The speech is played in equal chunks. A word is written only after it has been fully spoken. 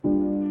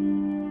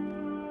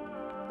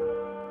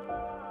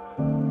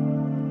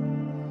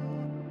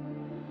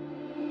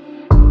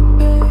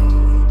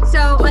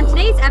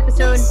today's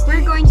episode,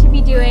 we're going to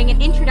be doing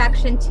an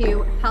introduction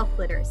to health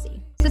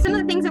literacy. So some of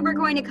the things that we're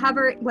going to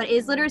cover: what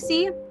is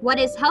literacy, what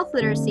is health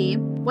literacy,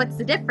 what's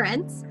the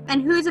difference,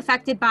 and who's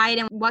affected by it,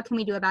 and what can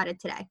we do about it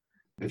today.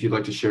 If you'd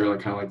like to share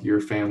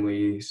your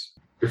family's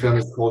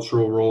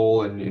cultural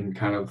role and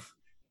kind of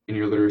in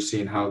your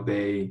literacy and how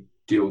they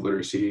deal with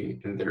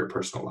literacy in their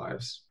personal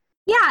lives.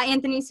 Yeah,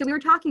 Anthony, so we were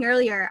talking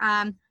earlier.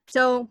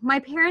 So my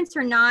parents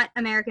are not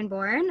American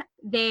born.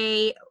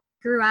 They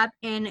grew up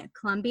in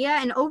Colombia,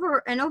 and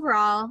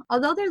overall,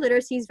 although their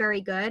literacy is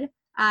very good,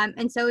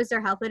 and so is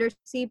their health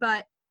literacy,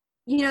 but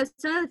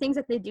some of the things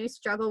that they do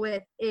struggle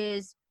with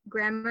is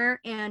grammar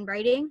and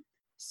writing.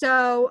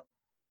 So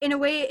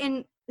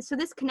so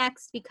this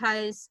connects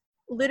because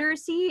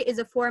literacy is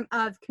a form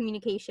of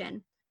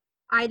communication,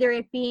 either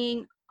it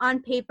being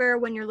on paper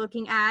when you're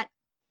looking at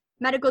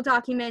medical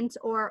documents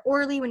or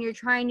orally when you're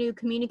trying to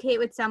communicate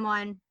with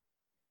someone.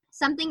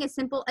 Something as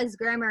simple as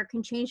grammar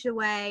can change the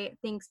way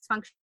things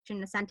function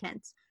in a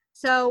sentence.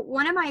 So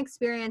one of my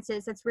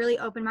experiences that's really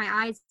opened my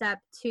eyes up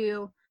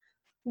to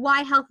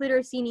why health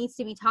literacy needs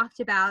to be talked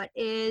about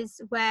is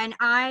when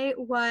I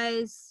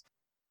was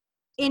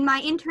in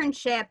my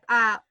internship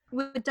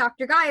with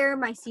Dr. Geyer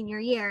my senior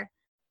year.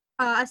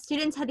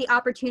 Students had the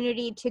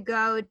opportunity to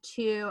go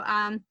to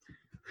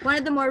one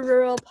of the more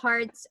rural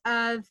parts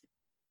of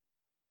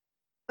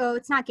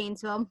it's not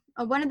Gainesville,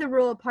 one of the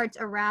rural parts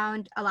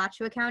around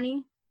Alachua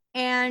County.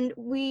 And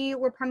we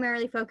were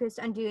primarily focused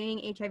on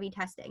doing HIV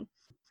testing.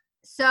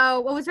 So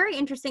what was very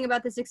interesting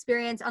about this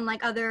experience,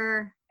 unlike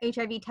other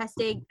HIV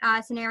testing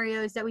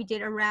scenarios that we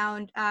did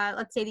around,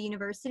 let's say, the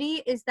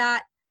university, is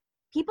that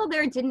people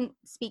there didn't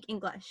speak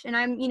English. And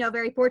I'm,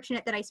 very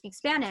fortunate that I speak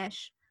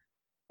Spanish.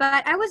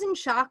 But I was in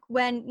shock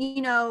when,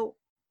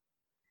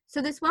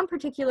 so this one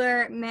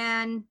particular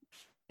man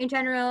in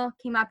general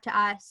came up to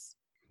us,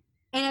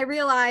 and I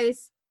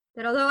realized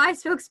that although I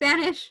spoke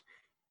Spanish,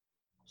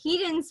 he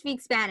didn't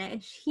speak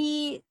Spanish.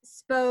 He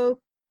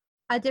spoke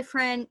a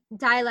different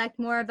dialect,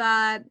 more of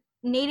a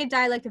native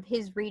dialect of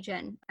his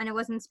region, and it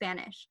wasn't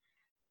Spanish.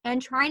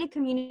 And trying to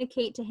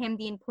communicate to him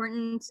the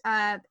importance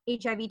of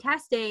HIV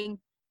testing,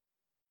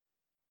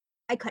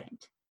 I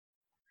couldn't.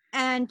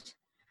 And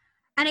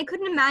I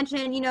couldn't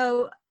imagine,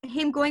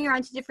 him going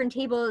around to different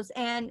tables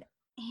and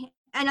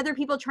other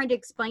people trying to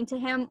explain to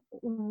him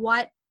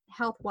what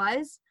health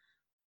was.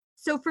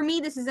 So for me,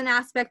 this is an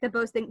aspect that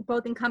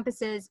both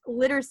encompasses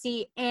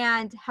literacy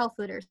and health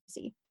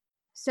literacy.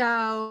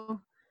 So,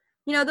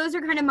 those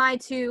are kind of my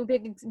two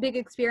big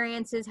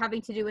experiences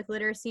having to do with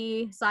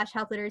literacy /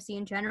 health literacy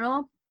in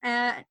general.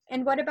 And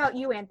what about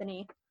you,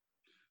 Anthony?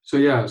 So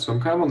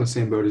I'm kind of on the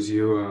same boat as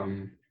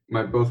you.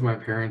 Both of my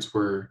parents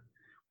were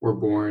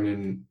born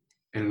in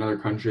another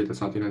country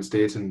that's not the United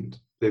States, and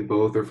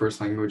their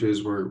first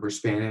languages were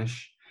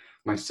Spanish.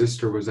 My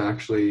sister was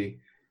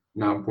actually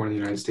not born in the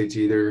United States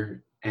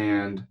either.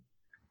 And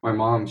my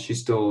mom, she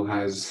still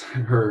has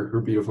her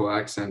beautiful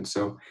accent.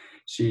 So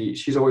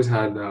she's always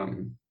had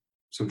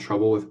some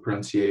trouble with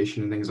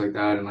pronunciation and things like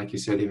that. And like you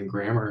said, even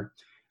grammar,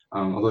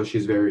 although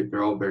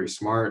they're all very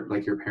smart,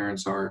 like your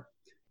parents are.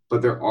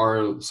 But there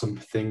are some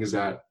things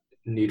that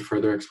need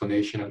further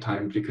explanation at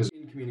times, because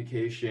in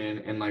communication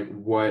and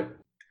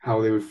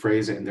how they would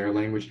phrase it in their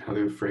language and how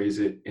they would phrase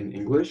it in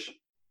English.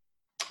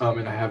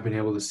 And I have been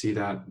able to see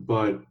that.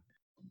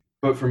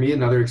 But for me,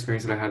 another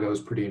experience that I had that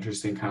was pretty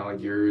interesting, kind of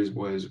like yours,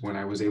 was when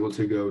I was able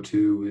to go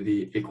to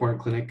the Acorn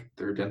Clinic,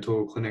 their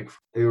dental clinic.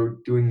 They were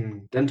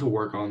doing dental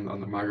work on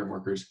the migrant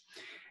workers.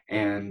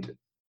 And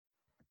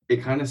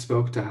it kind of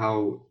spoke to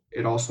how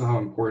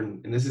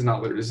important, and this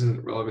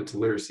isn't relevant to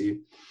literacy,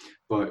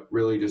 but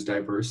really just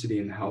diversity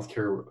in the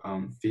healthcare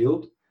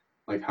field,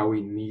 like how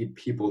we need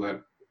people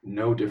that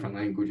know different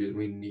languages.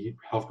 We need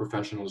health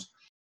professionals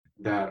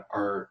that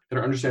are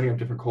understanding of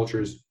different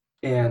cultures.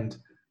 And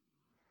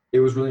it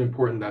was really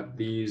important that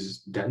these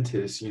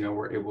dentists,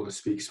 were able to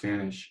speak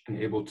Spanish and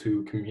able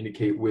to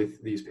communicate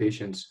with these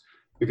patients,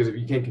 because if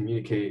you can't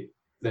communicate,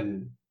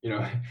 then,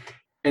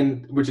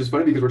 and which is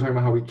funny because we're talking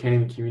about how we can't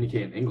even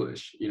communicate in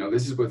English. We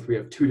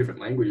have two different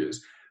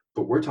languages,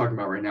 but we're talking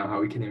about right now how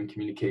we can't even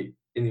communicate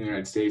in the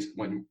United States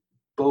when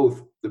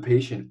both the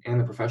patient and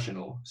the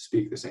professional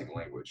speak the same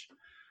language.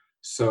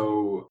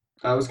 So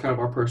that was kind of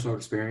our personal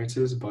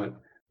experiences,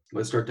 but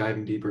let's start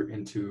diving deeper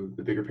into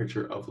the bigger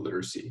picture of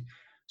literacy.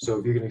 So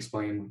if you can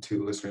explain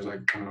to listeners,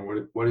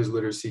 what is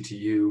literacy to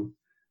you,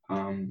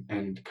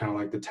 and kind of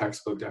like the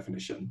textbook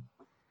definition.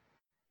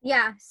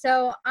 Yeah,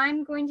 so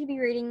I'm going to be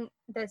reading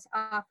this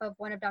off of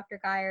one of Dr.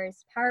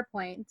 Geyer's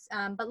PowerPoints,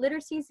 but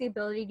literacy is the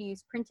ability to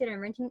use printed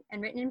and written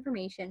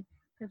information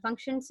to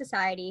function in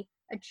society,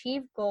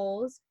 achieve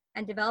goals,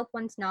 and develop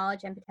one's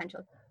knowledge and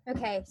potential.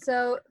 Okay,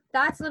 so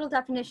that's a little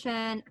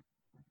definition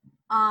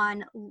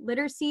on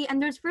literacy,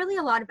 and there's really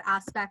a lot of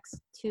aspects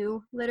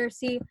to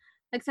literacy.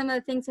 Like some of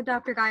the things that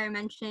Dr. Geyer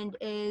mentioned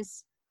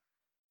is,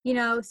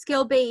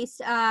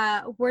 skill-based,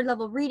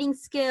 word-level reading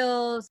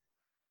skills.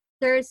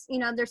 There's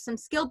some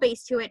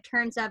skill-based to it in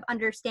terms of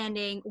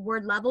understanding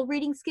word-level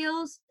reading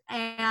skills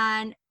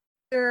and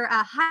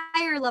a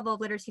higher level of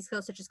literacy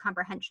skills such as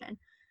comprehension.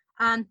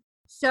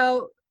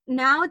 So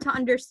now to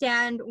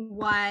understand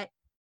what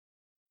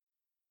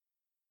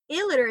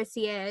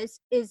illiteracy is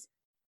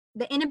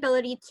the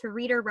inability to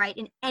read or write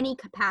in any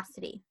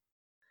capacity.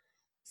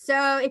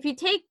 So if you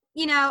take,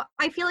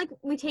 I feel like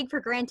we take for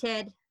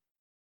granted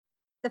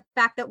the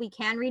fact that we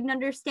can read and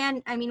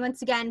understand. I mean,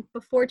 once again,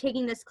 before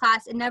taking this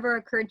class, it never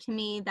occurred to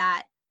me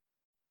that,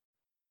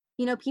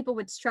 people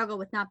would struggle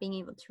with not being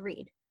able to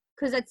read,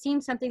 because that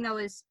seems something that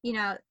was,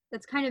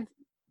 that's kind of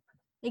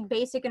like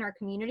basic in our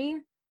community.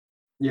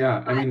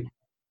 Yeah, I mean,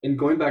 and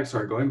going back to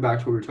what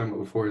we were talking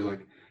about before, is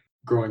like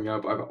growing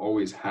up,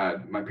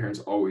 my parents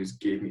always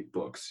gave me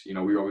books.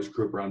 We always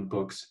grew up around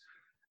books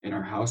in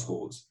our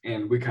households,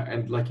 and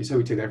like you said,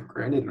 we take that for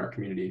granted in our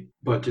community.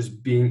 But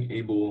just being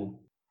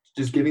able,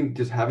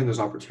 having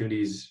those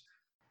opportunities.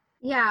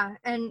 Yeah,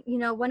 and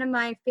one of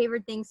my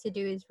favorite things to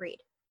do is read.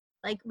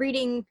 Like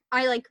reading,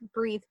 I like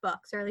breathe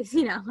books, or at least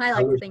I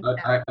like to think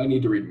that. I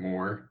need to read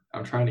more.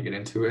 I'm trying to get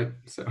into it,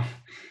 so.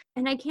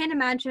 And I can't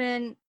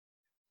imagine.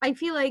 I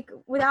feel like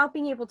without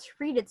being able to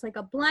read, it's like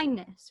a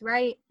blindness,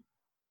 right?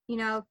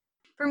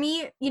 For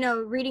me,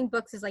 reading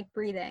books is like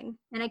breathing,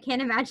 and I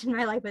can't imagine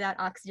my life without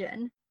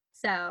oxygen.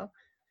 So,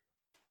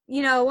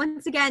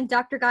 once again,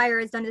 Dr.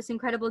 Geyer has done this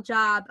incredible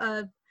job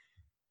of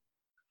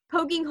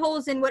poking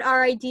holes in what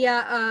our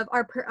idea of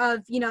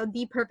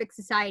the perfect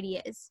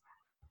society is.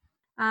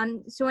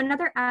 So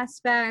another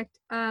aspect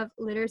of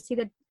literacy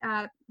that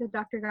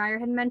Dr. Geyer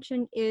had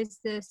mentioned is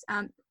this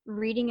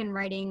reading and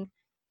writing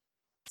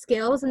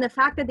skills, and the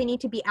fact that they need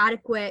to be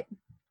adequate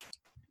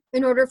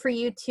in order for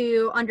you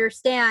to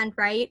understand,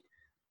 right,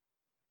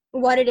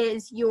 what it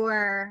is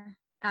you're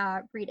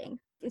reading.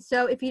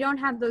 So if you don't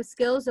have those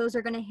skills, those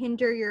are going to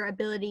hinder your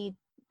ability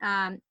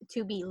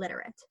to be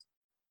literate.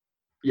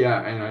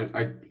 Yeah,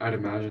 and I'd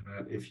imagine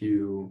that if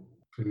you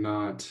could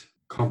not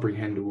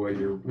comprehend what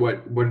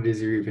it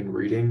is you're even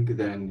reading,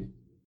 then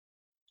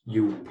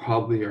you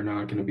probably are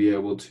not going to be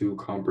able to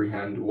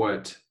comprehend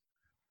what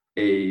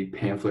a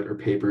pamphlet or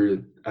paper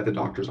at the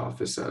doctor's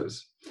office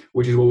says,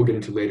 which is what we'll get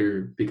into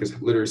later, because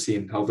literacy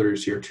and health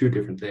literacy are two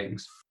different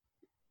things.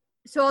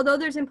 So although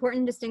there's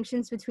important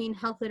distinctions between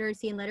health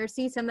literacy and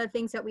literacy, some of the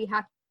things that we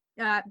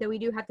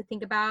do have to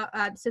think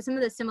about, so some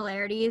of the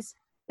similarities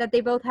that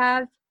they both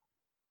have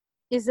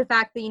is the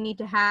fact that you need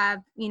to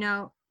have,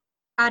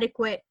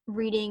 adequate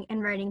reading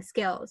and writing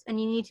skills,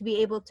 and you need to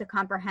be able to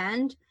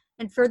comprehend.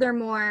 And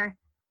furthermore,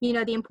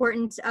 the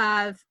importance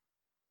of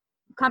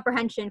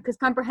comprehension, because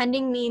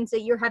comprehending means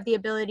that you have the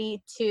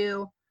ability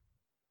to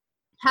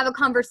have a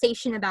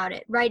conversation about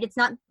it, right? It's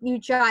not you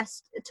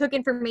just took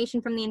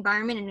information from the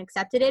environment and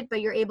accepted it,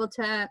 but you're able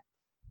to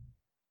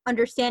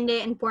understand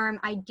it and form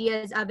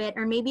ideas of it,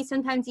 or maybe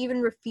sometimes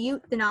even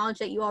refute the knowledge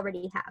that you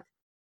already have.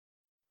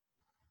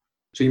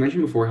 So you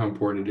mentioned before how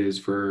important it is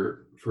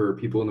for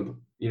people in the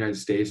United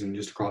States and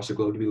just across the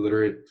globe to be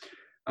literate.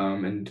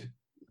 And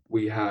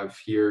we have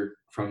here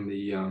from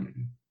the,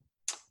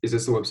 is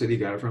this the website you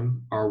got it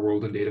from? Our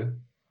World in Data?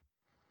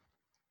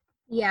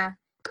 Yeah.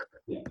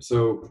 Yeah.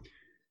 So,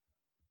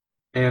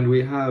 and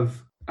we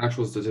have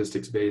actual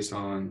statistics based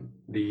on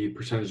the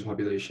percentage of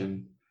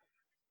population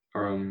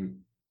around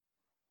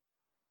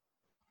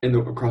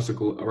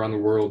the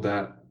world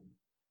that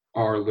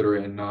are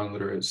literate and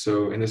non-literate.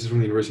 So, and this is from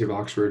the University of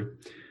Oxford.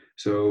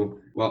 So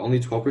while only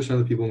 12% of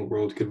the people in the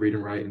world could read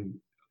and write in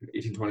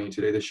 1820,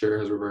 today the share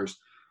has reversed.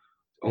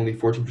 Only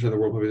 14% of the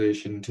world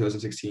population in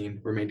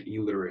 2016 remained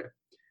illiterate.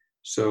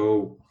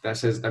 So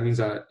that means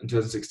that in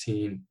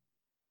 2016,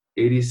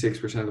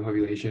 86% of the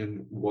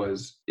population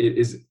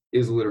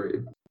is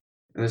literate.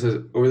 And it says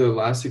over the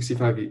last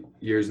 65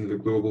 years, the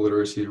global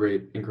literacy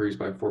rate increased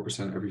by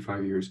 4% every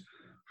 5 years,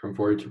 from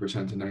 42%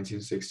 in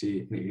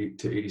 1960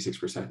 to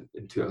 86%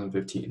 in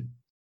 2015.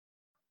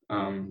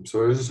 So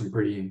there's just some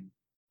pretty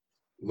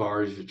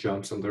large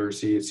jumps in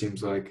literacy. It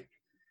seems like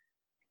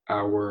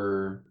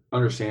our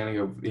understanding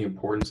of the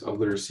importance of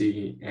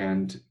literacy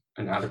and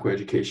an adequate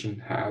education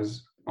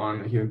has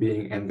on a human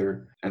being and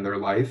their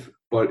life,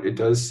 but it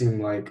does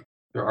seem like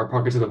there are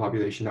pockets of the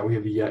population that we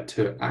have yet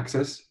to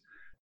access.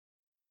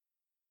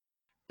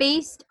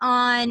 Based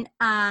on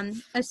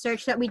a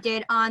search that we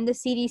did on the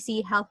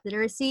CDC health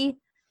literacy,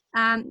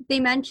 they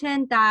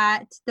mentioned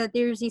that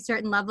there's these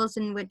certain levels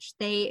in which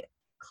they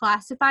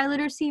classify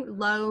literacy,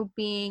 low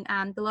being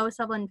the lowest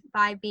level and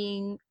 5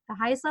 being the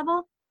highest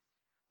level.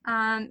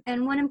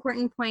 And one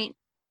important point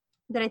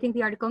that I think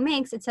the article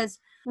makes, it says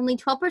only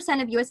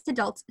 12% of U.S.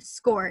 adults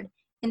scored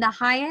in the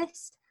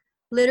highest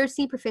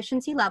literacy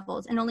proficiency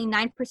levels, and only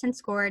 9%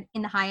 scored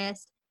in the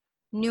highest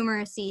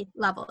numeracy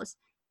levels.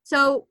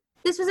 So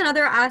this was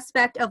another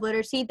aspect of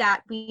literacy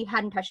that we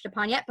hadn't touched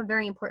upon yet, but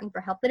very important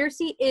for health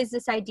literacy, is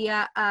this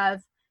idea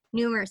of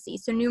numeracy.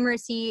 So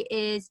numeracy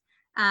is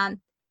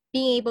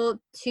being able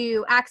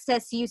to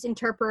access, use,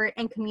 interpret,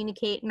 and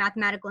communicate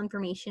mathematical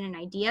information and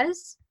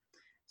ideas.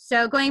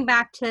 So going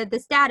back to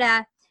this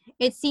data,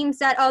 it seems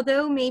that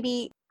although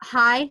maybe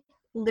high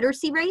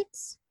literacy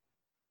rates,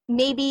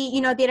 maybe,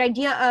 the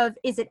idea of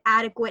is it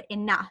adequate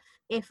enough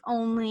if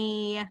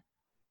only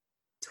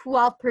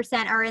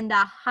 12% are in the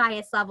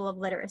highest level of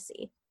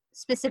literacy,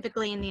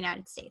 specifically in the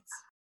United States.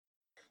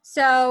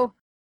 So,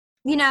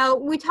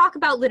 we talk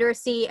about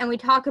literacy and we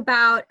talk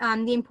about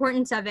the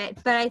importance of it,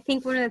 but I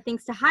think one of the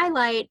things to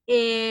highlight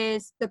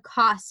is the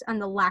cost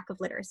and the lack of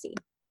literacy.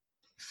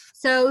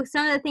 So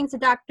some of the things that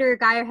Dr.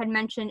 Geyer had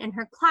mentioned in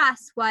her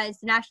class was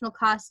the national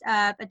cost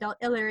of adult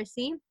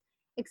illiteracy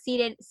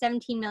exceeded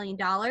 $17 million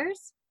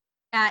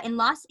in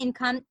lost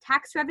income,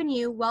 tax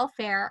revenue,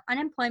 welfare,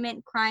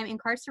 unemployment, crime,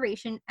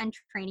 incarceration, and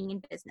training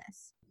in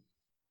business.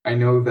 I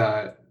know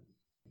that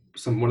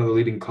one of the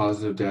leading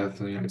causes of death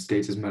in the United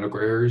States is medical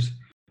errors,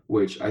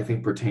 which I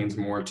think pertains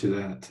more to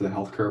the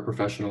healthcare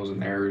professionals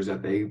and the errors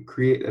that they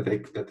create,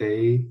 that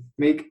they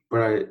make.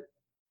 But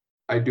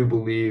I do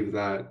believe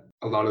that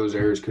a lot of those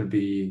errors could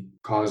be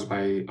caused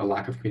by a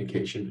lack of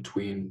communication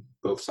between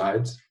both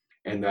sides,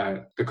 and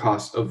that the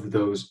cost of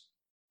those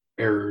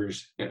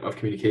errors of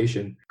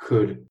communication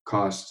could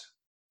cost,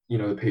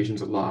 the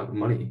patients a lot of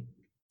money.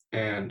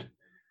 And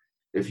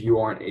if you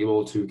aren't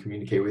able to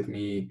communicate with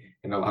me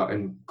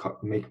and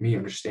make me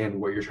understand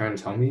what you're trying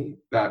to tell me,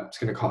 that's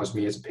going to cost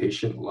me as a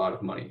patient a lot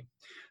of money.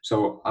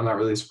 So I'm not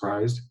really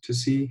surprised to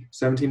see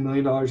 $17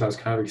 million. I was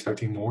kind of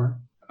expecting more.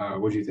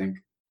 What do you think?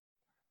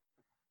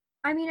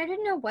 I mean, I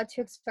didn't know what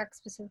to expect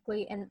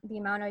specifically in the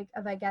amount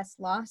of I guess,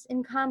 lost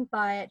income,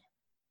 but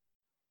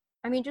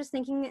I mean, just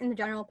thinking in the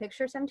general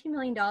picture, $17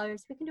 million,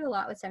 we can do a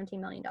lot with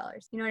 $17 million.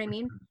 You know what I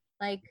mean?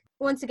 Like,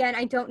 once again,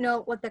 I don't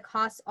know what the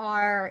costs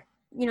are,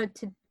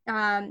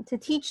 to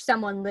teach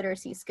someone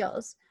literacy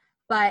skills,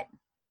 but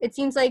it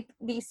seems like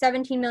the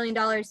 $17 million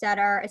that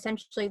are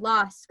essentially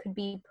lost could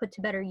be put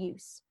to better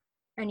use.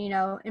 And,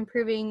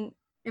 improving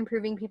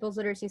people's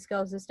literacy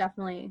skills is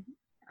definitely,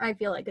 I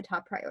feel like, a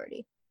top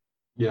priority.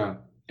 Yeah.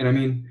 And I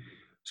mean,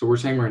 so we're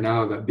saying right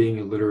now that being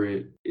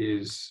illiterate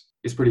is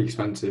pretty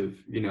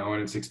expensive,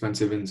 and it's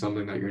expensive in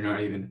something that you're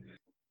not even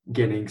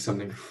getting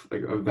something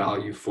like of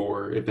value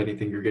for. If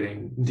anything, you're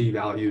getting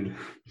devalued.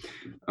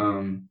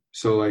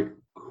 So like,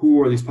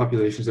 who are these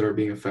populations that are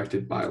being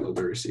affected by low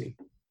literacy?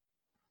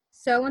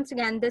 So once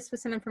again, this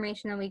was some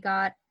information that we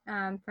got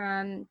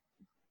from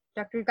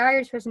Dr.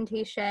 Geyer's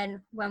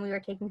presentation when we were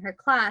taking her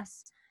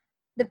class.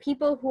 The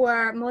people who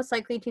are most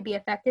likely to be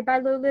affected by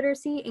low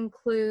literacy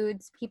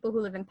includes people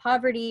who live in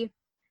poverty.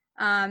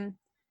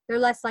 They're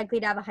less likely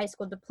to have a high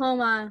school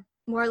diploma,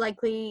 more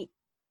likely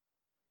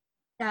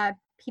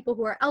people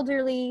who are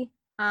elderly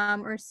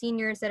or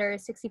seniors that are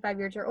 65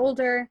 years or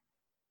older.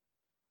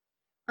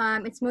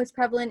 It's most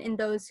prevalent in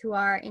those who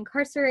are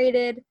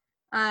incarcerated.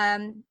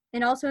 And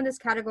also in this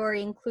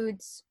category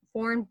includes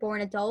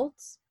foreign-born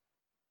adults,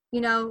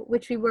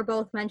 which we were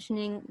both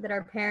mentioning that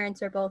our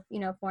parents are both,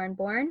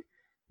 foreign-born,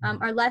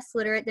 are less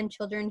literate than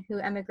children who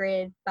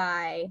emigrated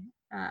by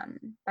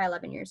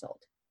 11 years old.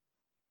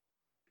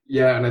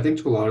 Yeah, and I think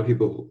to a lot of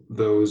people,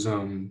 those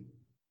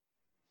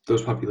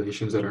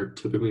populations that are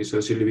typically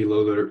associated to be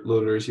low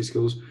literacy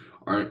skills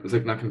it's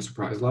like not going to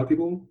surprise a lot of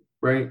people,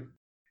 right?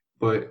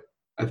 But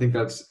I think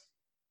that's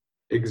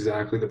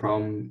exactly the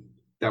problem,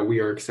 that we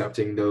are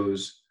accepting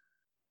those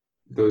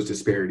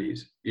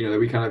disparities. That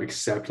we kind of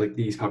accept like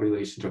these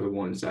populations are the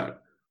ones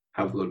that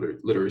have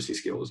literacy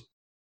skills.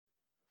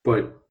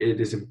 But it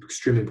is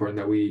extremely important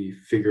that we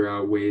figure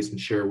out ways and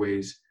share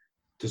ways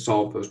to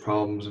solve those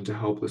problems and to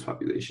help those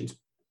populations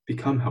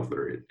become health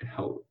literate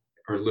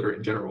or literate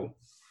in general.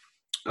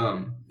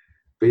 But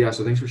yeah,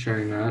 so thanks for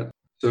sharing that.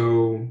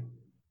 So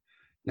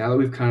now that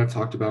we've kind of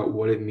talked about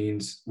what it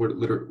means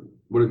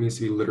to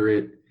be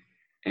literate,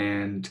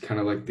 and kind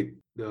of like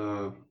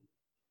the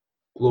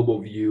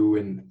global view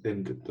and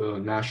the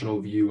national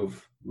view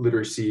of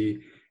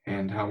literacy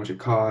and how much it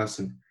costs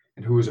and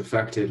who is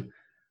affected,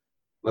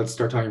 let's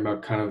start talking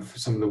about kind of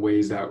some of the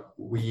ways that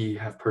we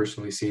have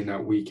personally seen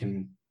that we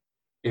can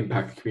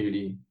impact the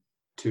community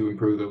to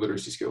improve their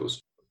literacy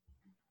skills.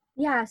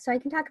 Yeah, so I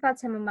can talk about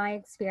some of my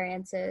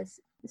experiences.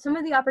 Some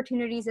of the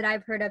opportunities that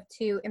I've heard of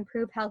to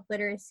improve health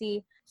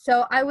literacy.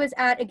 So I was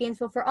at a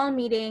Gainesville for All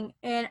meeting,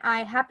 and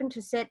I happened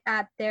to sit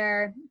at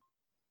their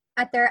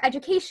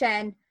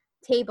education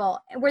table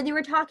where they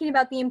were talking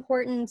about the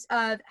importance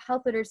of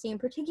health literacy in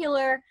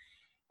particular.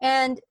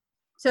 And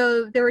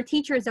so there were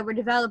teachers that were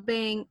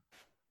developing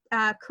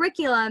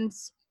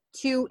curriculums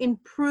to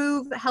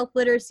improve health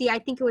literacy. I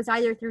think it was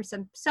either through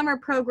some summer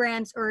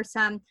programs or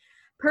some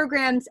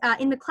programs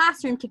in the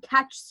classroom to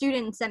catch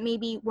students that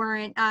maybe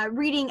weren't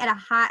reading at a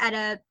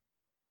high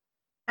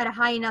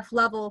enough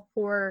level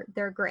for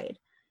their grade.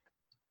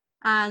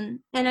 And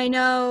I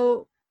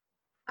know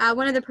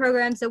one of the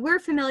programs that we're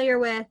familiar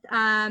with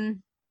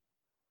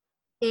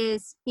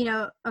is,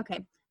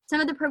 some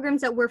of the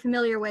programs that we're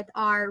familiar with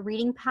are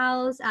Reading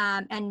Pals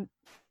and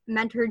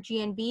Mentor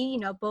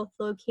GNV, both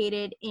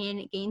located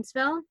in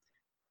Gainesville.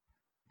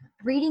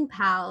 Reading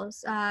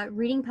Pals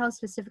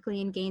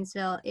specifically in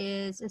Gainesville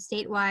is a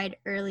statewide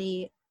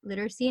early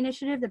literacy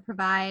initiative that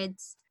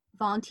provides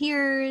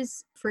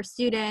volunteers for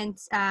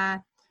students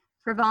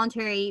for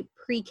voluntary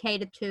pre-K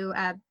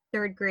to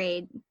third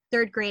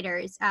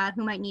graders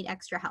who might need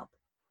extra help.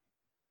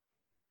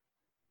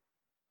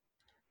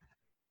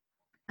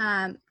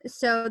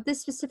 So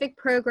this specific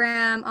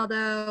program,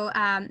 although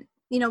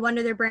one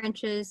of their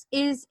branches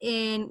is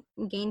in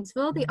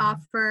Gainesville, they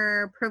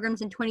offer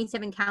programs in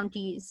 27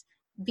 counties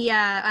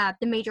via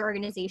the major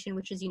organization,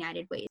 which is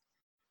United Way.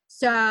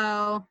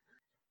 So,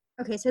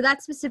 okay, so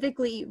that's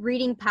specifically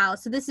Reading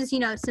Pals. So this is,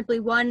 simply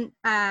one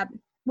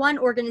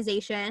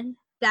organization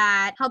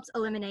that helps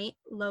eliminate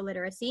low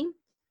literacy.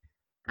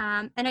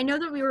 And I know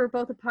that we were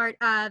both a part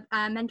of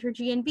Mentor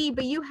GNV,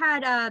 but you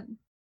had,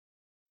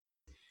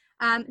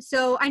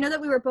 so I know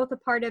that we were both a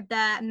part of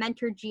the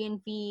Mentor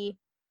GNV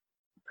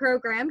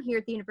program here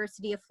at the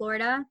University of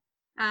Florida.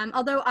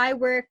 Although I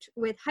worked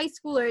with high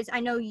schoolers,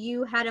 I know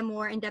you had a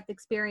more in-depth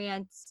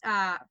experience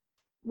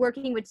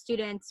working with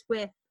students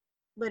with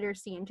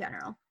literacy in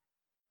general.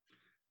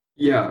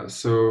 Yeah,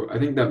 so I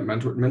think that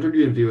Mentor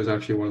DNV was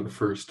actually one of the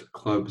first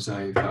clubs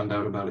I found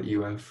out about at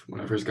UF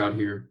when I first got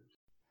here.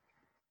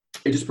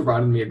 It just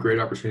provided me a great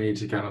opportunity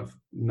to kind of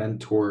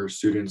mentor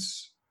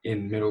students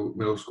in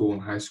middle school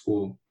and high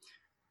school,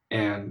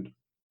 and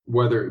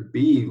whether it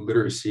be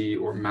literacy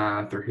or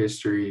math or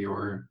history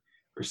or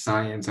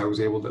science, I was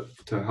able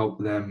to help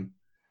them,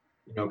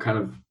 kind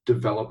of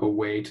develop a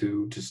way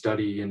to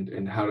study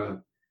and how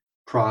to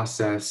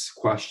process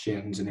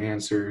questions and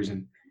answers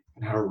and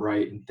how to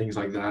write and things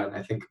like that. And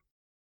I think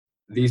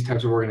these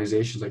types of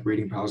organizations like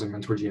Reading Pals and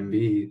Mentor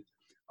GMV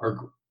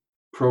are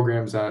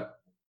programs that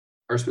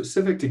are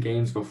specific to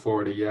Gainesville,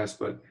 Florida, yes,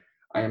 but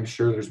I am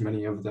sure there's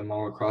many of them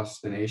all across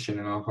the nation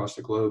and all across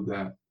the globe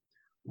that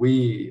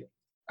we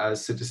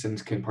as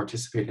citizens can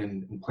participate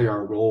in and play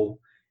our role,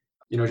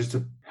 just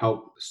to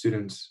help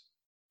students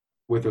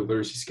with their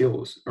literacy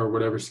skills or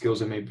whatever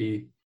skills it may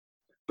be.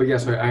 But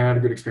yes, I had a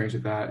good experience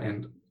with that,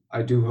 and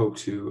I do hope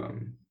to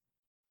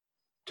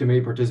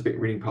maybe participate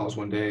in Reading Pals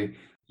one day.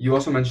 You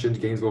also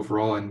mentioned Gainesville for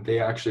All, and they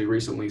actually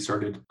recently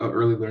started an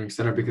early learning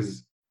center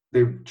because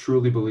they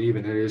truly believe,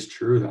 and it is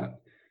true,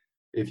 that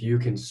if you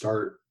can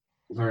start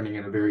learning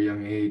at a very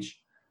young age,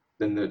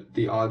 then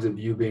the odds of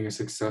you being a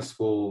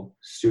successful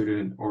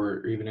student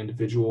or even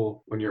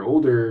individual when you're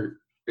older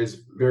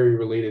is very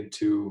related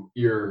to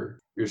your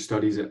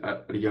studies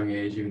at a young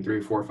age, even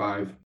 3, 4,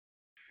 5.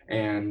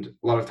 And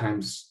a lot of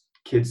times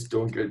kids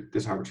don't get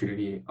this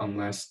opportunity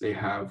unless they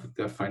have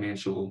the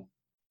financial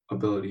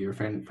ability or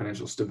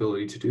financial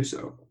stability to do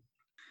so.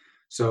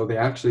 So they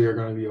actually are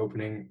going to be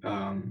opening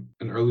an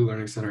early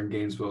learning center in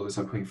Gainesville this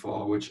upcoming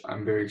fall, which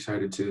I'm very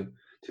excited to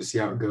see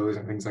how it goes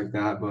and things like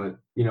that. But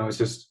it's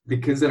just the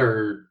kids that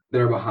are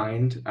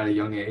behind at a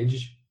young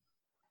age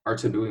are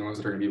typically the ones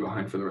that are going to be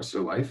behind for the rest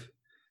of their life.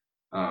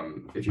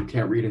 If you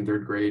can't read in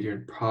 3rd grade,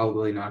 you're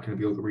probably not going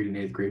to be able to read in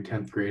 8th grade,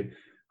 10th grade,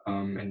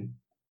 and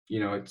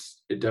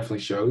it definitely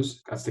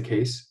shows that's the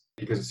case,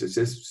 because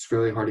it's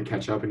really hard to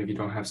catch up, and if you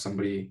don't have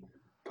somebody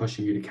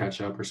pushing you to catch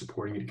up or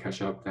supporting you to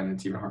catch up, then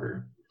it's even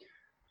harder.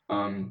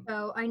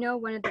 So I know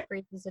one of the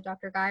phrases that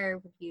Dr. Geyer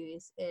would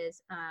use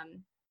is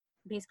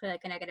basically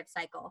like a negative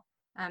cycle.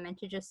 And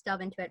to just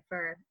delve into it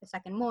for a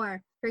second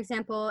more, for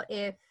example,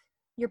 if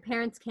your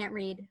parents can't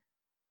read,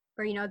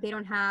 or they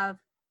don't have,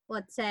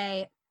 let's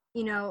say,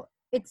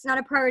 it's not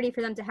a priority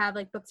for them to have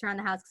like books around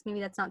the house because maybe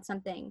that's not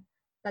something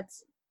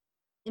that's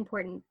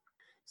important.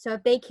 So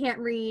if they can't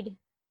read,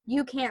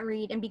 you can't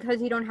read, and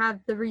because you don't have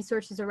the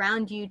resources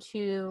around you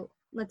to,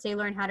 let's say,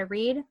 learn how to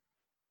read,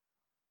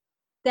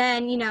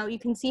 then you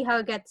can see how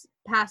it gets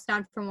passed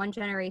on from one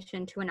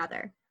generation to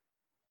another.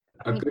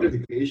 A good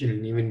education,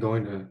 and even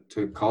going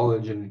to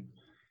college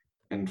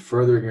and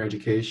furthering your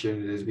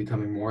education, is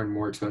becoming more and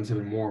more expensive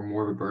and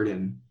more of a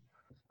burden,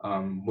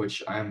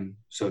 which I'm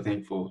so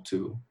thankful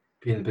to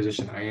be in the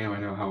position I am. I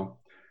know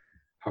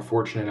how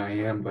fortunate I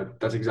am, but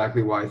that's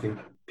exactly why I think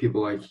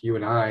people like you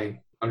and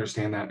I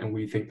understand that, and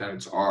we think that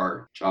it's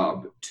our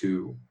job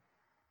to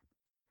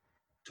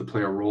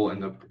play a role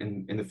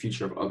in the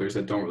future of others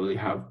that don't really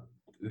have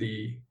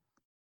the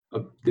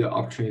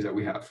opportunities that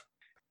we have.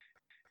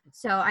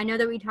 So I know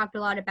that we talked a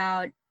lot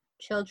about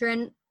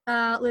children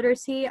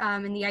literacy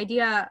and the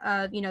idea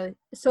of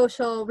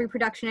social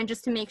reproduction, and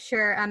just to make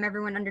sure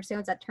everyone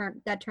understands that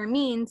term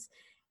means,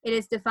 it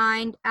is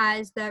defined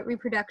as the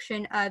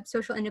reproduction of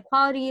social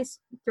inequalities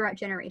throughout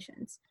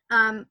generations.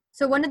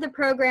 So one of the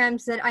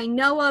programs that I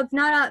know of,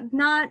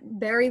 not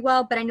very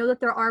well, but I know that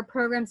there are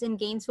programs in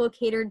Gainesville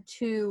catered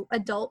to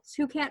adults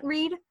who can't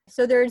read.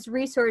 So there's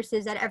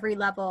resources at every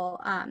level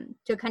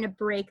to kind of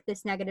break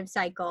this negative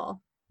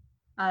cycle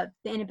of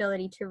the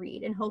inability to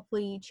read, and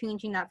hopefully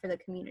changing that for the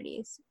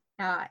communities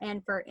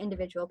and for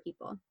individual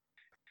people.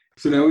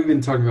 So now we've been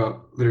talking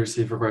about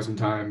literacy for quite some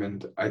time,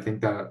 and I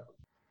think that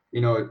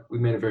we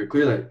made it very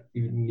clear that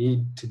you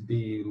need to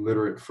be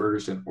literate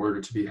first in order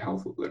to be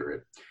health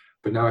literate.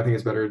 But now I think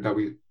it's better that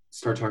we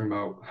start talking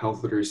about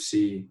health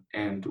literacy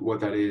and what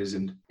that is,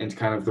 and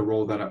kind of the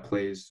role that it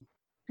plays.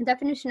 The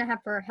definition I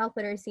have for health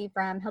literacy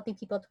from Healthy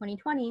People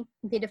 2020,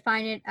 they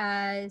define it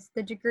as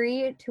the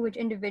degree to which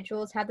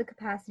individuals have the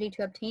capacity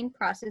to obtain,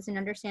 process, and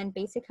understand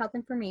basic health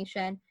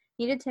information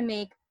needed to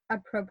make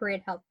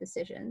appropriate health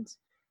decisions.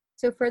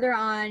 So further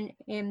on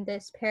in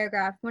this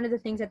paragraph, one of the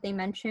things that they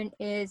mention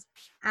is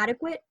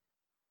adequate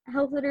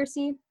health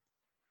literacy.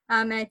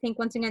 And I think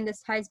once again,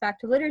 this ties back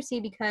to literacy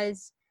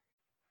because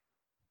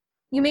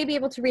you may be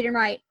able to read and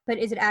write, but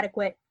is it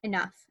adequate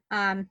enough?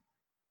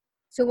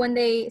 So when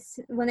they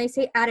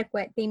say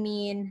adequate, they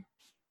mean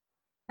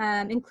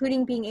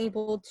including being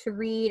able to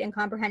read and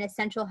comprehend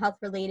essential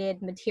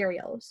health-related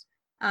materials.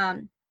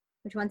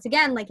 Which once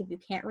again, like if you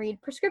can't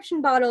read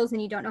prescription bottles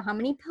and you don't know how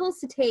many pills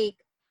to take,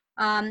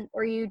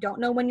 or you don't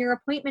know when your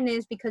appointment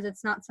is because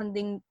it's not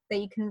something that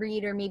you can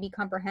read or maybe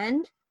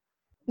comprehend,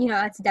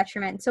 that's a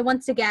detriment. So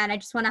once again, I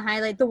just want to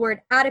highlight the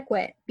word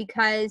adequate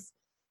because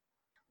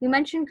we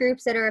mentioned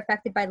groups that are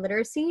affected by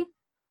literacy,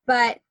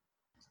 but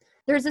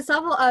there's this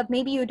level of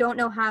maybe you don't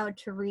know how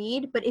to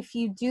read, but if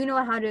you do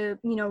know how to,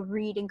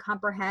 read and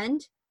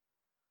comprehend,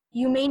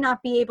 you may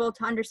not be able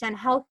to understand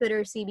health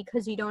literacy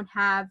because you don't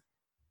have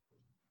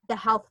the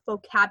health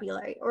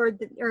vocabulary or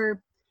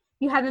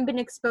you haven't been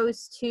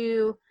exposed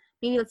to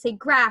maybe, let's say,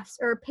 graphs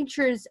or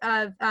pictures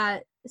of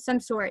some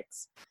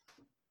sorts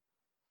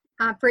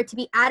for it to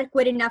be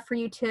adequate enough for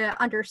you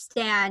to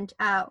understand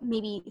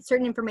maybe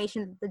certain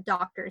information that the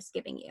doctor is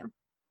giving you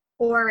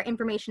or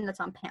information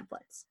that's on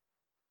pamphlets.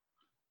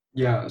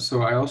 Yeah,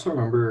 so I also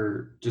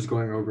remember just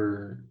going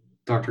over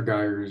Dr.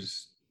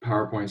 Geyer's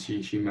PowerPoint.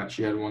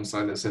 She had one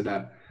slide that said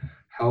that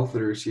health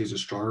literacy is a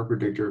stronger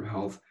predictor of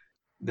health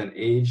than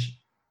age,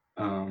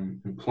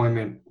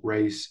 employment,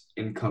 race,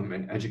 income,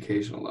 and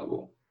educational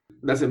level.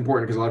 That's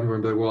important because a lot of people are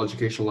going to be like, well,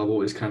 educational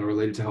level is kind of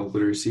related to health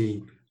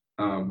literacy,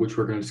 which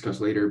we're going to discuss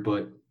later,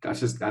 but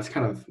that's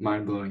kind of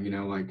mind-blowing,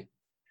 like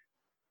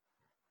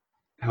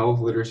health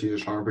literacy is a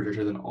stronger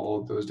predictor than all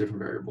of those different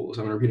variables.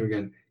 I'm going to repeat them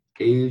again.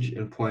 Age,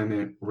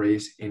 employment,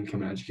 race,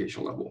 income, and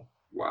educational level.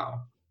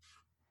 Wow.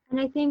 And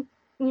I think,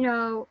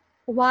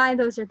 why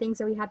those are things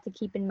that we have to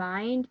keep in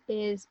mind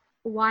is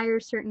why are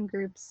certain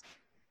groups,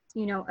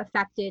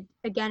 affected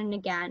again and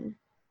again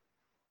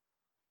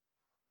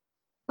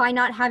by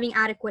not having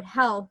adequate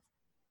health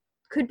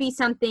could be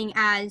something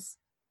as,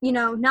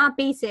 not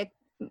basic,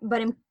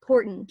 but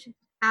important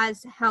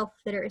as health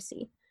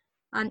literacy.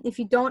 If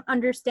you don't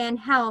understand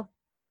health,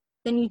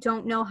 then you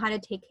don't know how to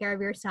take care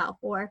of yourself.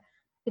 Or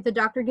if the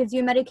doctor gives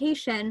you a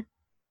medication,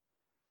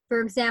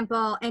 for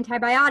example,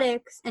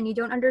 antibiotics, and you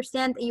don't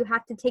understand that you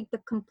have to take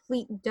the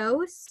complete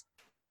dose,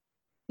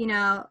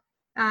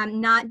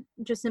 not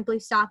just simply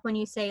stop when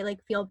you say,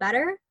 like, feel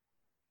better,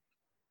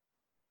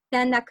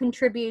 then that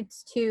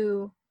contributes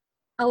to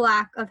a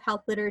lack of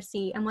health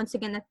literacy. And once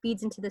again, that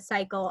feeds into the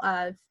cycle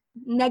of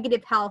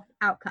negative health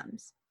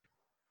outcomes.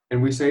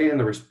 And we say in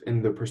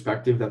the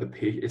perspective that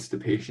it's the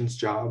patient's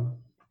job,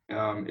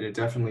 and it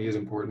definitely is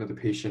important that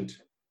the patient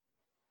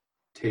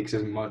takes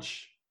as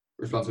much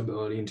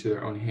responsibility into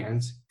their own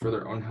hands for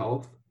their own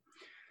health.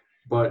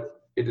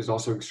 But it is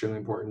also extremely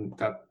important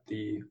that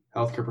the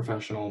healthcare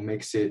professional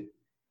makes it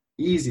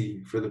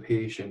easy for the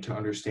patient to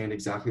understand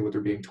exactly what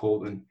they're being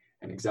told and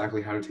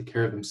exactly how to take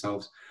care of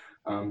themselves,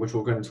 which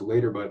we'll get into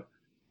later. But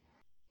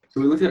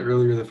so we looked at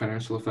earlier the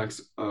financial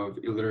effects of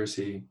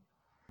illiteracy,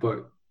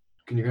 but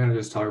can you kind of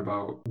just talk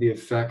about the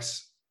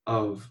effects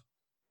of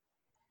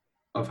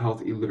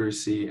health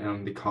illiteracy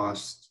and the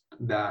costs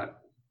that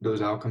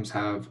those outcomes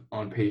have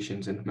on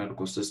patients in the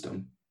medical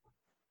system?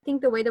 I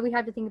think the way that we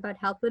have to think about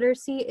health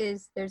literacy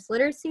is there's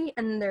literacy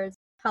and then there's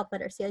health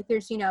literacy. Like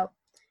there's,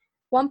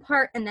 one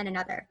part and then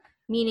another,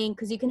 meaning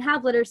because you can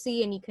have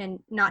literacy and you can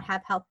not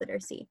have health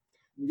literacy.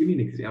 Give me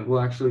an example,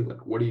 actually. Like,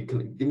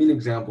 give me an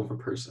example of a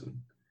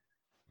person,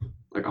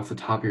 like off the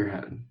top of your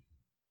head.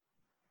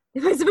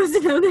 Am I supposed to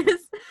know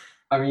this?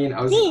 I mean, I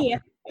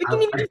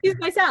can even just use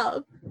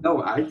myself.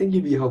 No, I think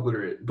you'd be health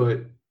literate,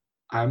 but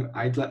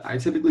I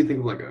typically think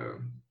of like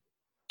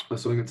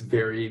something that's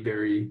very,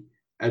 very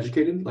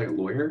educated, like a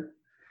lawyer.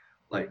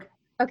 Like,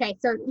 okay,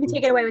 so you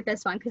take it away with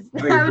this one because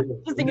I was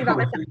just thinking about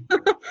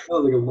myself. No,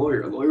 like a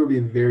lawyer. A lawyer would be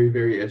very,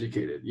 very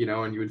educated,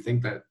 and you would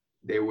think that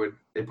they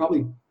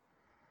probably,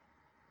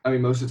 I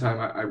mean, most of the time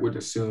I would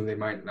assume they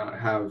might not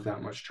have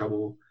that much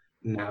trouble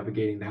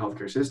navigating the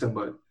healthcare system,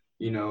 but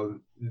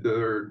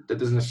that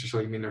doesn't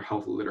necessarily mean they're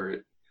health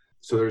literate.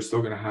 So they're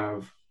still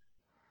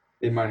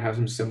they might have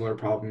some similar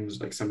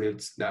problems like somebody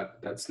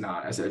that's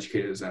not as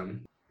educated as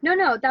them.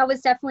 No, that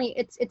was definitely,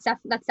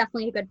 that's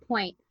definitely a good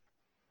point.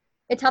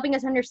 It's helping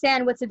us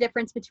understand what's the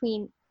difference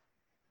between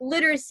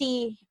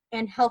literacy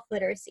and health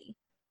literacy.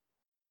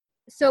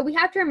 So we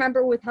have to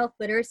remember with health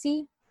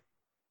literacy,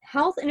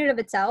 health in and of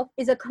itself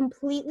is a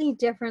completely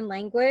different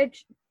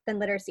language than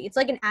literacy. It's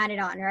like an added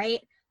on,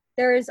 right?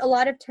 There's a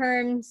lot of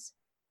terms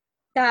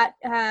that,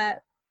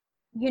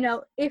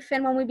 if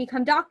and when we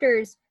become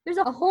doctors, there's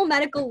a whole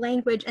medical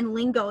language and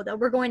lingo that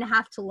we're going to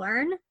have to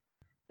learn.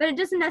 But it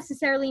doesn't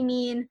necessarily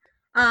mean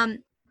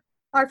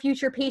our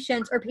future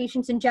patients or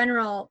patients in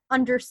general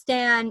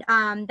understand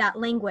that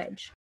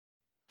language.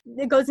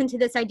 It goes into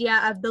this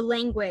idea of the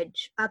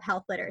language of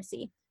health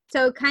literacy.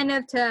 So kind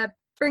of to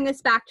bring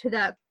us back to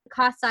the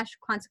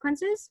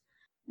cost/consequences,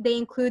 they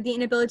include the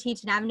inability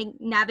to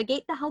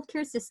navigate the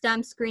healthcare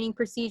system, screening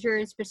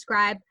procedures,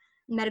 prescribe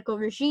medical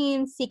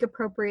regimes, seek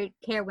appropriate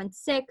care when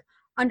sick,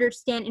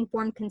 understand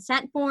informed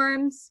consent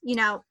forms. You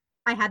know,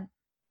 I had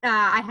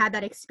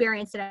that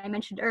experience that I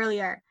mentioned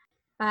earlier.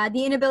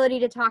 The inability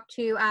to talk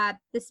to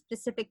the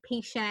specific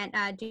patient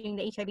doing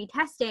the HIV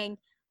testing,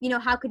 you know,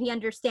 how could he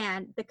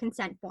understand the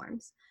consent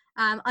forms?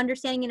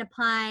 Understanding and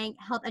applying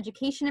health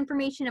education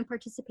information and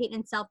participate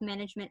in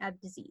self-management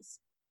of disease.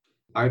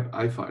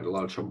 I find a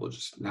lot of trouble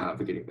just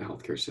navigating the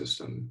healthcare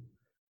system.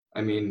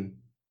 I mean,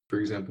 for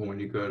example, when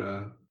you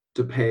go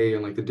to pay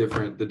and like the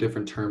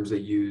different terms they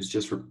use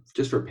just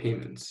for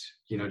payments,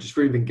 you know, just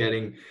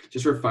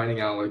for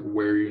finding out like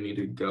where you need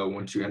to go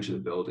once you enter the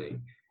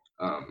building.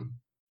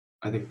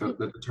 I think that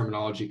the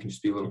terminology can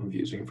just be a little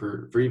confusing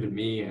for even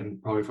me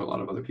and probably for a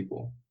lot of other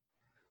people.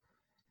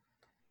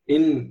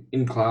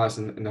 In class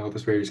in the health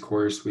disparities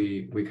course,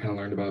 we kind of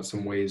learned about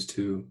some ways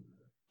to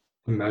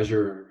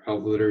measure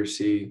health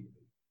literacy,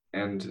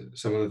 and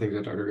some of the things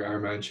that Dr. Geyer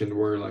mentioned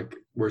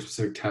were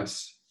specific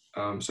tests.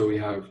 So we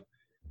have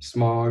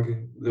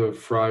SMOG, the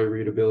Frye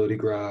readability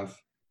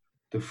graph,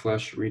 the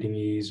Flesch reading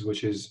ease,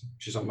 which is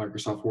on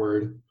Microsoft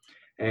Word,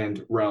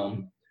 and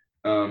Realm,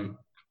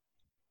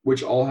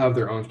 which all have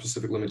their own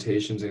specific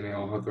limitations and they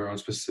all have their own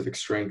specific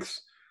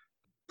strengths.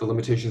 The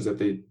limitations that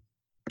they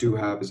do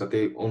have is that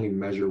they only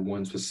measure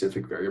one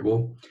specific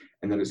variable,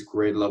 and that is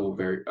grade level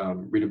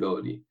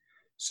readability.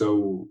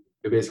 So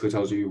it basically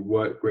tells you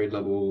what grade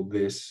level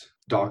this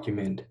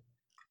document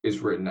is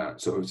written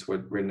at. So it's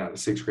written at a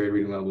 6th grade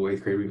reading level,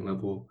 8th grade reading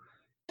level,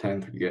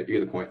 10th, you get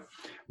the point.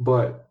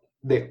 But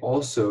the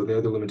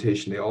other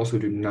limitation, they also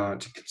do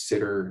not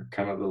consider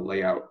kind of the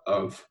layout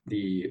of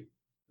the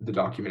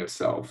document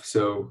itself.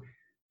 So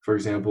for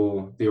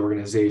example, the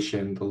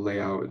organization, the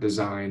layout,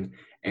 design,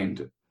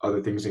 and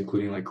other things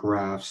including like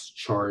graphs,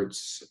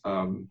 charts,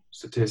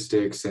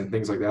 statistics, and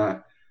things like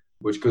that,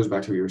 which goes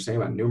back to what you were saying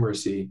about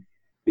numeracy.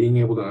 Being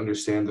able to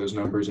understand those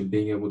numbers and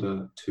being able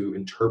to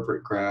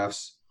interpret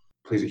graphs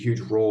plays a huge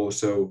role.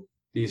 So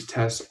these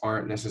tests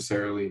aren't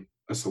necessarily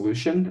a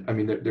solution. I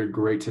mean, they're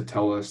great to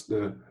tell us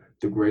the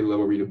grade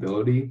level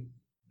readability.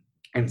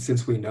 And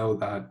since we know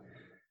that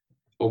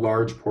a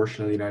large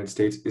portion of the United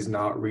States is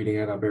not reading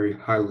at a very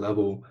high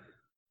level,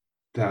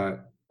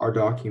 that our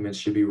documents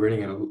should be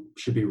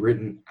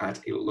written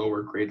at a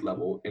lower grade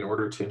level in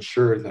order to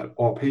ensure that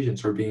all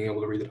patients are being able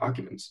to read the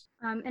documents.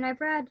 And I've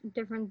read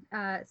different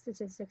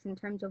statistics in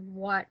terms of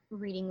what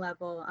reading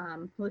level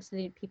most of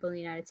the people in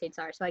the United States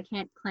are. So I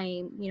can't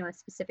claim, you know, a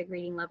specific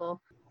reading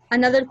level.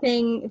 Another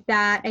thing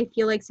that I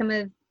feel like some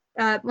of,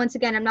 once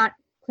again, I'm not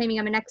claiming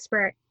I'm an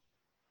expert,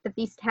 that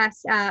these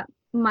tests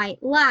might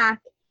lack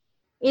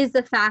is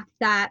the fact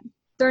that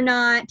they're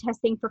not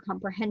testing for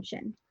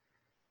comprehension,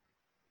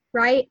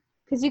 right?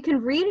 Because you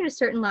can read at a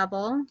certain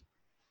level,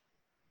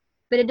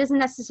 but it doesn't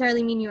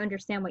necessarily mean you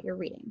understand what you're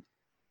reading.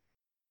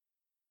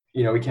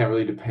 You know, we can't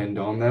really depend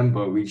on them,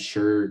 but we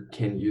sure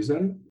can use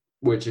them,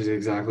 which is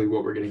exactly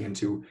what we're getting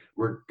into.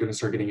 We're going to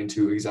start getting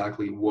into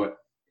exactly what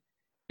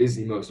is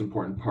the most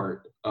important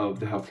part of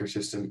the healthcare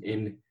system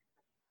in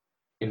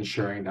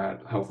ensuring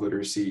that health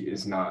literacy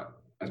is not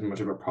as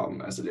much of a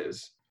problem as it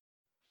is.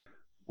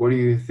 What do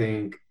you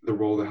think the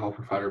role the health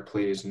provider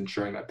plays in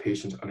ensuring that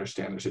patients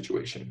understand their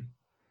situation?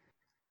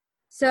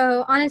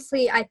 So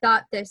honestly, I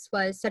thought this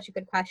was such a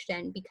good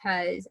question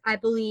because I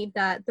believe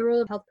that the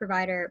role of health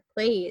provider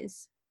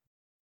plays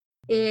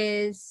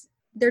is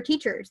they're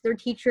teachers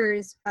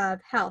of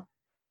health.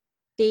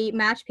 They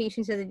match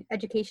patients with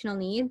educational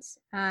needs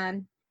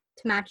to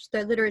match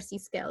their literacy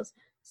skills.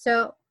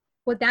 So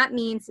what that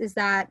means is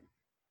that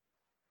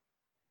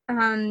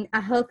a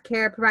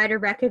healthcare provider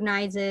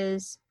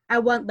recognizes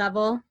at what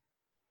level,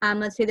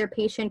 let's say their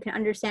patient can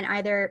understand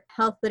either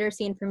health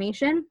literacy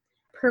information.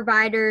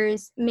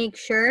 Providers make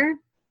sure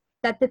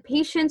that the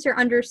patients are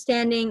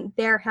understanding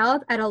their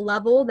health at a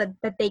level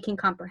that they can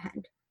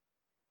comprehend.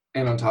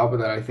 And on top of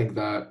that, I think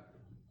that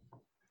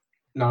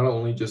not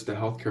only just the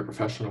healthcare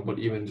professional, but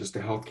even just the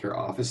healthcare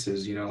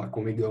offices, you know, like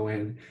when we go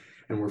in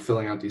and we're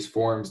filling out these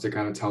forms to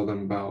kind of tell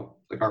them about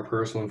like our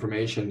personal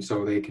information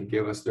so they can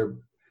give us their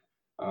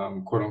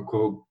quote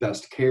unquote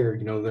best care,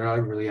 you know, they're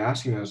not really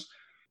asking us,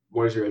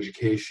 what is your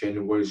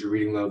education? What is your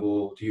reading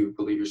level? Do you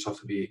believe yourself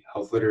to be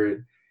health literate?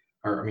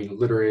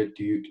 Literate?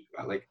 Do you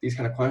like these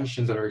kind of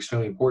questions that are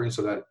extremely important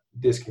so that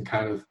this can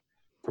kind of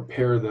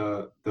prepare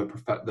the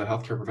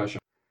healthcare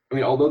professional. I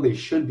mean, although they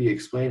should be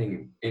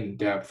explaining in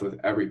depth with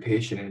every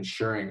patient and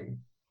ensuring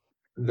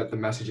that the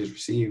message is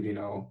received, you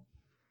know,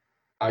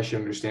 I should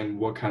understand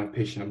what kind of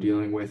patient I'm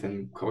dealing with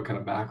and what kind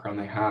of background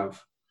they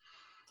have.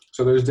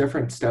 So there's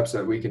different steps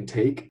that we can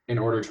take in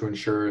order to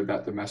ensure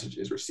that the message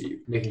is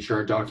received, making sure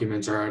our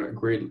documents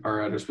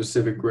are at a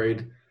specific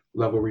grade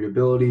level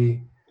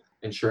readability,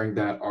 ensuring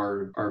that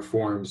our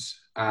forms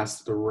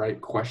ask the right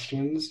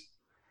questions.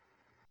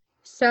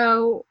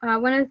 So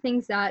one of the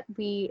things that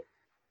we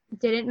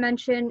didn't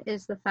mention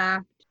is the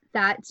fact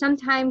that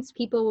sometimes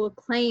people will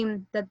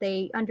claim that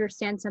they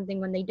understand something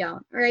when they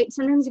don't, right?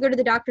 Sometimes you go to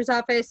the doctor's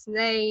office,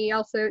 they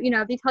also, you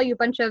know, they tell you a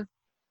bunch of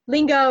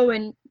lingo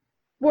and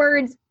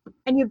words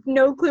and you have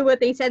no clue what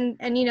they said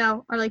and you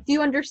know, are like, do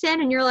you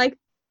understand? And you're like,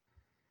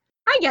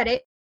 I get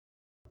it.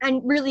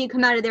 and really you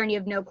come out of there and you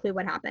have no clue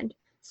what happened.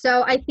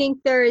 So I think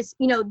there's,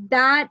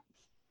 that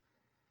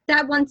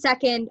 1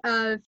 second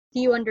of do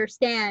you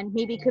understand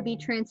maybe could be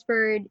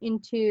transferred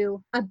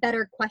into a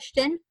better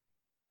question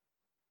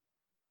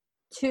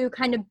to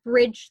kind of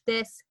bridge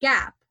this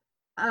gap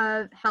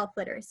of health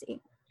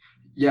literacy.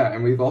 Yeah,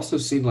 and we've also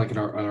seen like in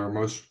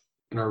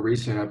our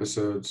recent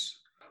episodes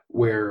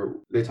where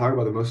they talk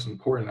about the most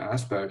important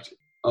aspect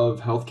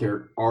of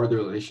healthcare are the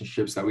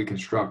relationships that we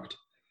construct.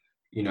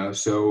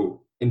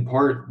 So in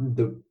part,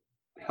 the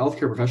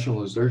healthcare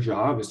professionals, their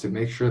job is to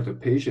make sure the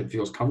patient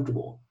feels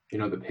comfortable.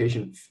 The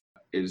patient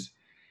is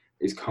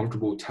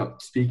comfortable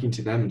speaking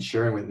to them and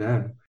sharing with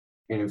them.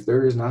 And if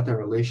there is not that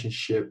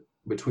relationship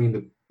between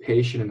the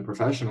patient and the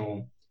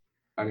professional,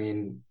 I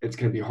mean, it's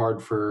going to be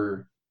hard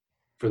for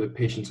the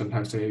patient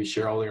sometimes to maybe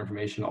share all their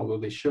information, although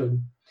they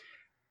should.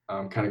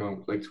 Kind of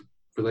going like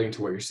relating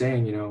to what you're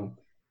saying,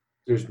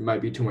 there's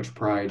might be too much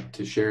pride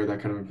to share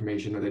that kind of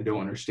information that they don't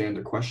understand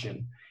the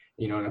question.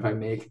 And if I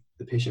make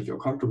the patient feel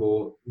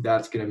comfortable,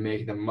 that's going to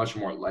make them much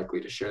more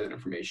likely to share that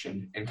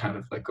information and kind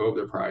of let go of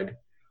their pride.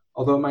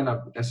 Although it might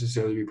not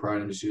necessarily be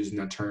pride, I'm just using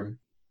that term.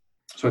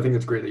 So I think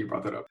it's great that you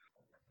brought that up.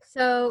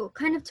 So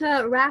kind of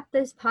to wrap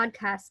this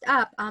podcast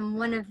up,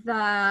 one of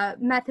the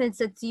methods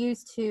that's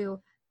used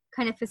to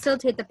kind of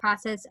facilitate the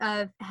process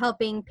of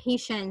helping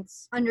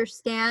patients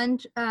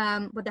understand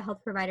what the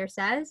health provider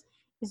says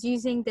is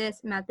using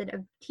this method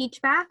of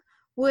teachback,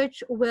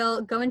 which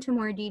we'll go into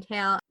more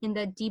detail in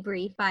the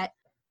debrief. But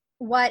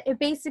what it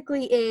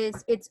basically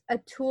is, it's a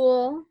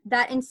tool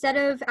that instead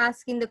of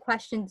asking the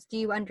questions, do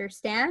you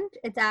understand?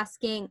 It's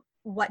asking,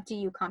 what do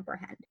you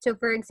comprehend? So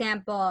for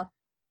example,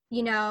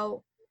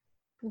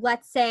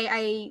 let's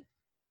say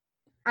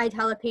I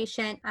tell a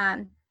patient,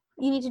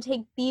 you need to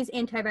take these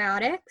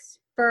antibiotics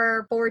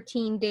for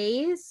 14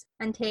 days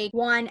and take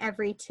one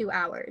every 2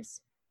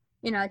 hours,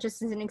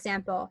 just as an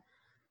example.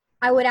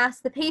 I would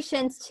ask the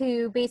patients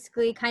to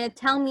basically kind of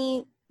tell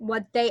me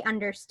what they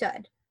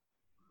understood.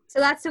 So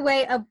that's a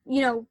way of,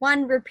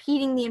 one,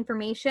 repeating the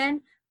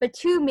information, but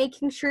two,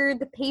 making sure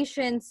the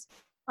patients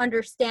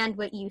understand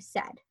what you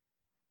said.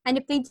 And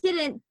if they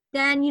didn't,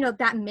 then,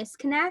 that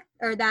misconnect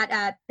or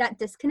that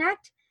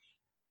disconnect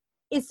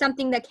is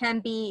something that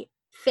can be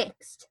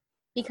fixed.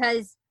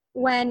 Because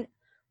when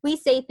we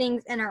say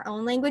things in our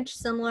own language,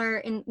 similar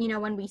in,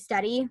 when we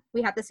study,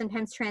 we have to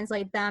sometimes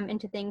translate them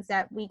into things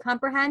that we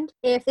comprehend.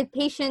 If the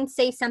patients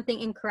say something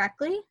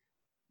incorrectly,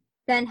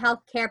 then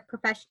healthcare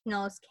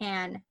professionals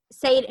can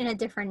say it in a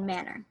different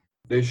manner.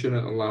 They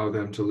shouldn't allow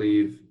them to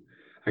leave.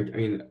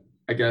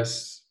 I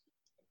guess,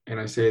 and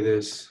I say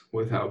this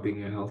without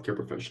being a healthcare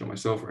professional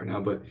myself right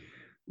now, but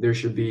there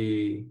should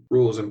be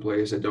rules in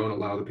place that don't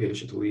allow the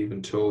patient to leave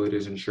until it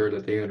is ensured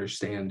that they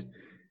understand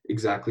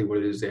exactly what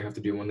it is they have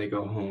to do when they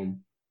go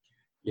home.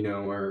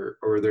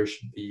 Or there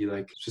should be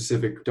like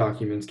specific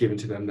documents given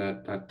to them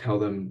that tell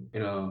them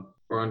in a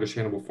more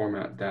understandable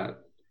format that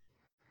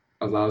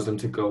allows them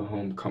to go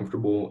home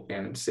comfortable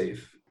and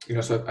safe.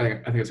 So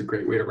I think it's a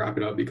great way to wrap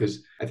it up,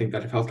 because I think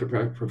that if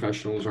healthcare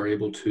professionals are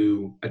able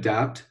to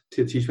adapt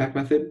to the teachback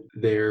method,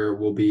 there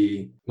will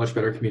be much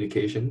better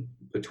communication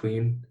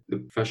between the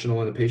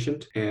professional and the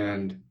patient,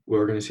 and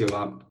we're going to see a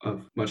lot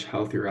of much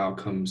healthier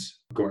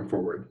outcomes going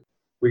forward.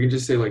 We can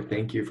just say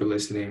thank you for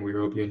listening. We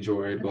hope you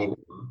enjoyed. Okay.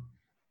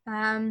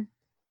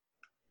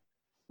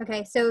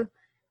 Okay, so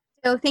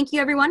thank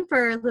you everyone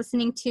for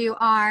listening to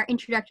our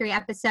introductory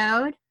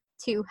episode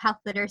to health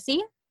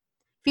literacy.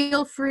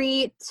 Feel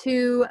free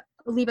to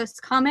leave us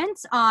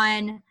comments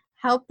on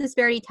health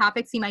disparity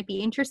topics you might be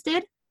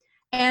interested,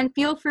 and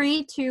feel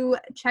free to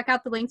check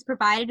out the links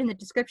provided in the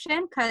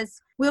description,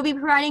 because we'll be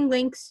providing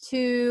links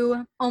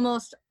to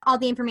almost all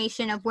the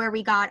information of where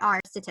we got our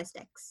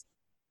statistics.